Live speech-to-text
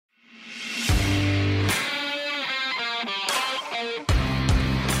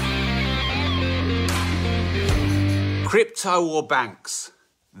Crypto or banks?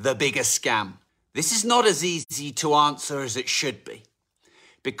 The biggest scam. This is not as easy to answer as it should be.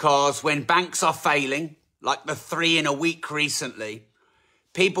 Because when banks are failing, like the 3 in a week recently,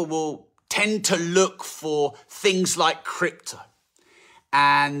 people will tend to look for things like crypto.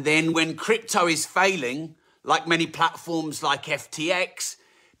 And then when crypto is failing, like many platforms like FTX,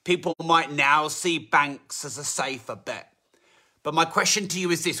 people might now see banks as a safer bet. But my question to you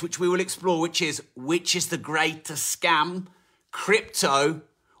is this, which we will explore, which is the greater scam, crypto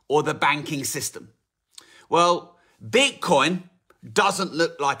or the banking system? Well, Bitcoin doesn't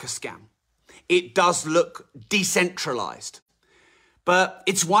look like a scam. It does look decentralized. But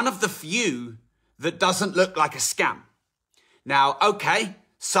it's one of the few that doesn't look like a scam. Now, okay,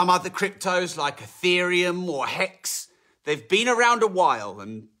 some other cryptos like Ethereum or Hex, they've been around a while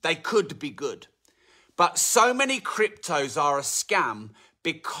and they could be good. But so many cryptos are a scam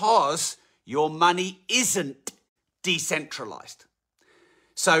because your money isn't decentralized.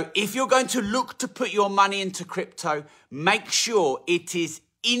 So if you're going to look to put your money into crypto, make sure it is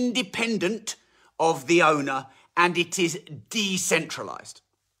independent of the owner and it is decentralized.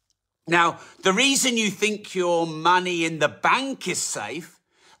 Now, the reason you think your money in the bank is safe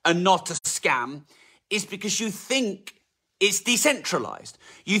and not a scam is because you think it's decentralized.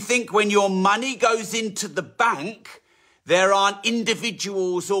 You think when your money goes into the bank, there aren't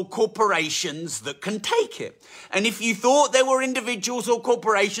individuals or corporations that can take it. And if you thought there were individuals or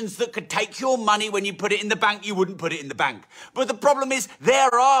corporations that could take your money when you put it in the bank, you wouldn't put it in the bank. But the problem is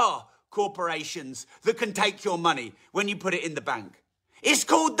there are corporations that can take your money when you put it in the bank. It's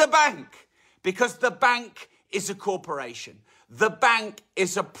called the bank because the bank is a corporation. The bank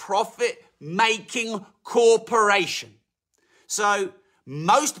is a profit-making corporation. So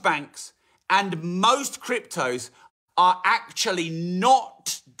most banks and most cryptos are actually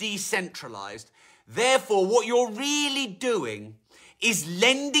not decentralized. Therefore, what you're really doing is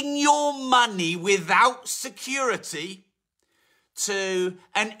lending your money without security to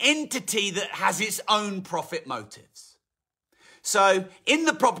an entity that has its own profit motives. So in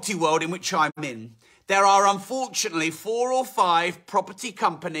the property world in which I'm in, there are unfortunately 4 or 5 property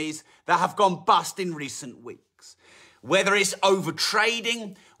companies that have gone bust in recent weeks. Whether it's over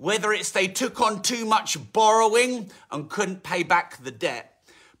trading, whether it's they took on too much borrowing and couldn't pay back the debt.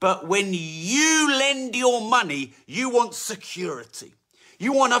 But when you lend your money, you want security.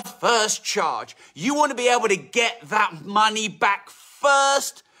 You want a first charge. You want to be able to get that money back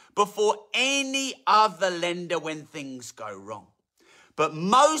first before any other lender when things go wrong. But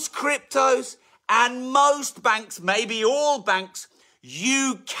most cryptos and most banks, maybe all banks,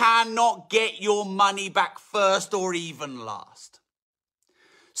 you cannot get your money back first or even last.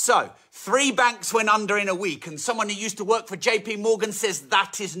 So 3 banks went under in a week, and someone who used to work for JP Morgan says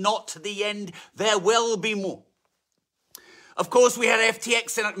that is not the end. There will be more. Of course, we had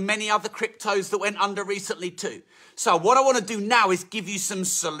FTX and many other cryptos that went under recently too. So what I want to do now is give you some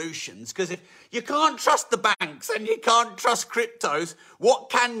solutions, because if you can't trust the banks and you can't trust cryptos,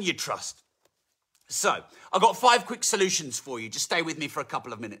 what can you trust? So I've got 5 quick solutions for you. Just stay with me for a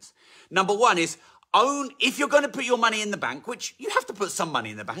couple of minutes. Number 1 is if you're going to put your money in the bank, which you have to put some money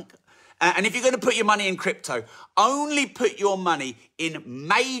in the bank, and if you're going to put your money in crypto, only put your money in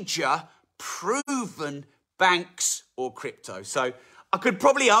major proven banks or crypto. So I could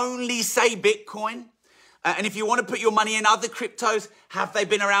probably only say Bitcoin. And if you want to put your money in other cryptos, have they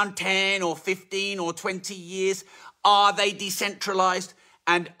been around 10 or 15 or 20 years? Are they decentralized?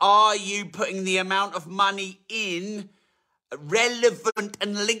 And are you putting the amount of money in relevant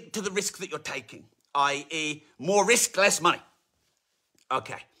and linked to the risk that you're taking? I.e., more risk, less money.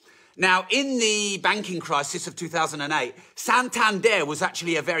 Okay. Now, in the banking crisis of 2008, Santander was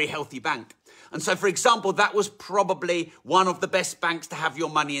actually a very healthy bank. And so, for example, that was probably one of the best banks to have your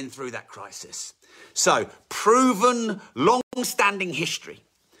money in through that crisis. So, proven, long-standing history.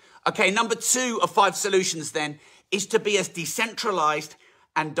 Okay, number 2 of 5 solutions then is to be as decentralized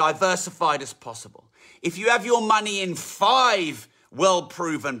and diversified as possible. If you have your money in 5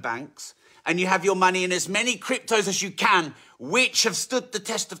 well-proven banks and you have your money in as many cryptos as you can, which have stood the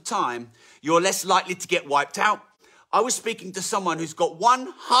test of time, you're less likely to get wiped out. I was speaking to someone who's got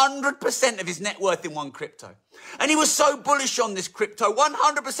 100% of his net worth in one crypto. And he was so bullish on this crypto,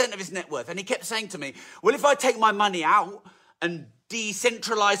 100% of his net worth. And he kept saying to me, well, if I take my money out and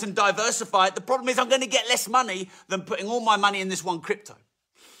decentralize and diversify it, the problem is I'm going to get less money than putting all my money in this one crypto.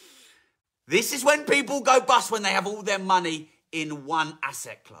 This is when people go bust, when they have all their money in one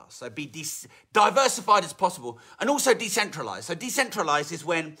asset class. So be diversified as possible and also decentralized. So decentralized is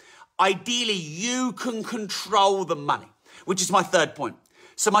when ideally you can control the money, which is my third point.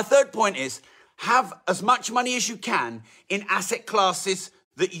 So my third point is have as much money as you can in asset classes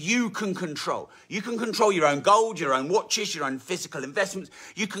that you can control. You can control your own gold, your own watches, your own physical investments.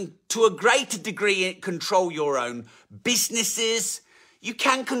 You can, to a greater degree, control your own businesses. You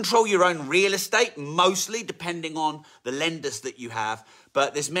can control your own real estate, mostly depending on the lenders that you have.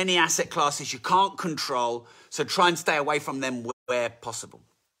 But there's many asset classes you can't control, so try and stay away from them where possible.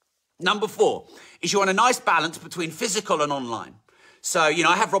 Number 4 is you want a nice balance between physical and online. So,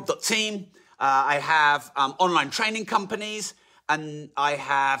 I have Rob.team, I have online training companies, and I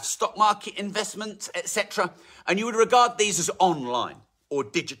have stock market investments, etc. And you would regard these as online or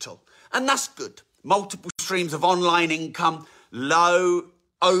digital. And that's good. Multiple streams of online income, low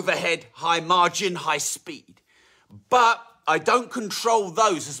overhead, high margin, high speed. But I don't control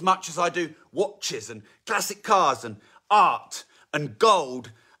those as much as I do watches and classic cars and art and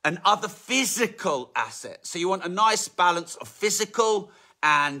gold and other physical assets. So you want a nice balance of physical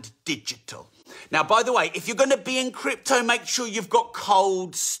and digital. Now, by the way, if you're going to be in crypto, make sure you've got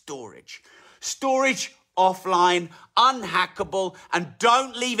cold storage. Storage offline, unhackable, and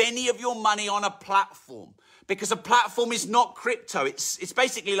don't leave any of your money on a platform, because a platform is not crypto. It's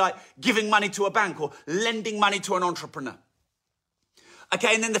basically like giving money to a bank or lending money to an entrepreneur.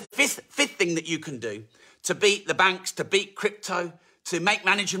 Okay, and then the fifth thing that you can do to beat the banks, to beat crypto, to make,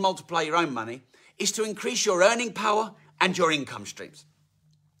 manage and multiply your own money is to increase your earning power and your income streams.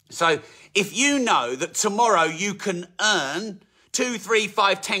 So if you know that tomorrow you can earn 2, 3,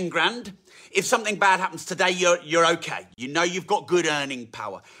 5, 10 grand, if something bad happens today, you're okay. You know you've got good earning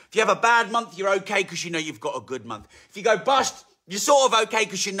power. If you have a bad month, you're okay because you know you've got a good month. If you go bust, you're sort of okay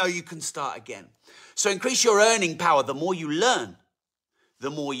because you know you can start again. So increase your earning power. The more you learn,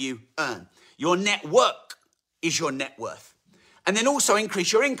 the more you earn. Your network is your net worth. And then also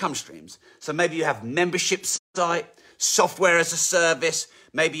increase your income streams. So maybe you have membership site, software as a service.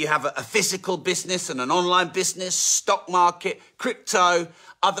 Maybe you have a physical business and an online business, stock market, crypto,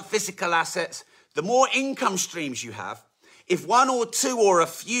 other physical assets. The more income streams you have, if one or two or a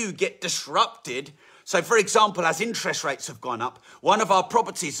few get disrupted, so for example, as interest rates have gone up, one of our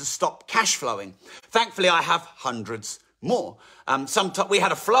properties has stopped cash flowing. Thankfully, I have hundreds more. We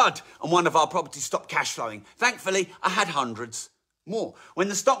had a flood and one of our properties stopped cash flowing. Thankfully, I had hundreds more. When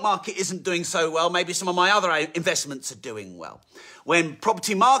the stock market isn't doing so well, maybe some of my other investments are doing well. When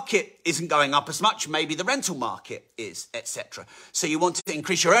property market isn't going up as much, maybe the rental market is, etc. So you want to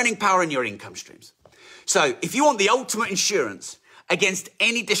increase your earning power and your income streams. So if you want the ultimate insurance against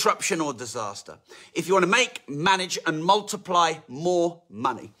any disruption or disaster, if you want to make, manage and multiply more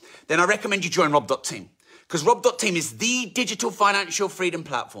money, then I recommend you join Rob.team, because Rob.team is the digital financial freedom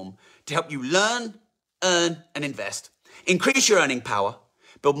platform to help you learn, earn and invest. Increase your earning power,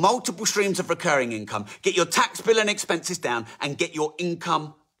 build multiple streams of recurring income, get your tax bill and expenses down, and get your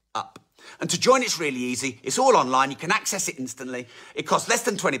income up. And to join, it's really easy. It's all online. You can access it instantly. It costs less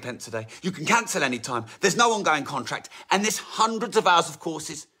than 20 pence a day. You can cancel anytime. There's no ongoing contract. And there's hundreds of hours of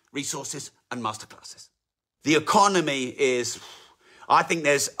courses, resources, and masterclasses. The economy is... I think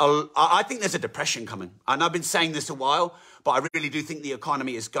there's a depression coming. And I've been saying this a while, but I really do think the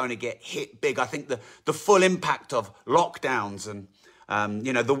economy is going to get hit big. I think the full impact of lockdowns and,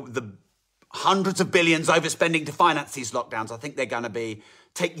 the hundreds of billions overspending to finance these lockdowns, I think they're going to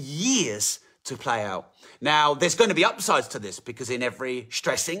take years to play out. Now, there's going to be upsides to this because in every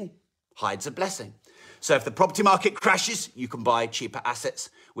stressing hides a blessing. So if the property market crashes, you can buy cheaper assets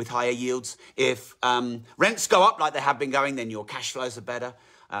with higher yields. If rents go up like they have been going, then your cash flows are better.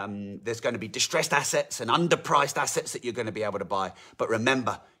 There's going to be distressed assets and underpriced assets that you're going to be able to buy. But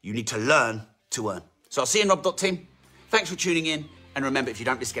remember, you need to learn to earn. So I'll see you in Rob.team. Thanks for tuning in. And remember, if you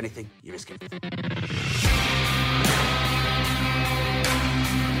don't risk anything, you risk everything.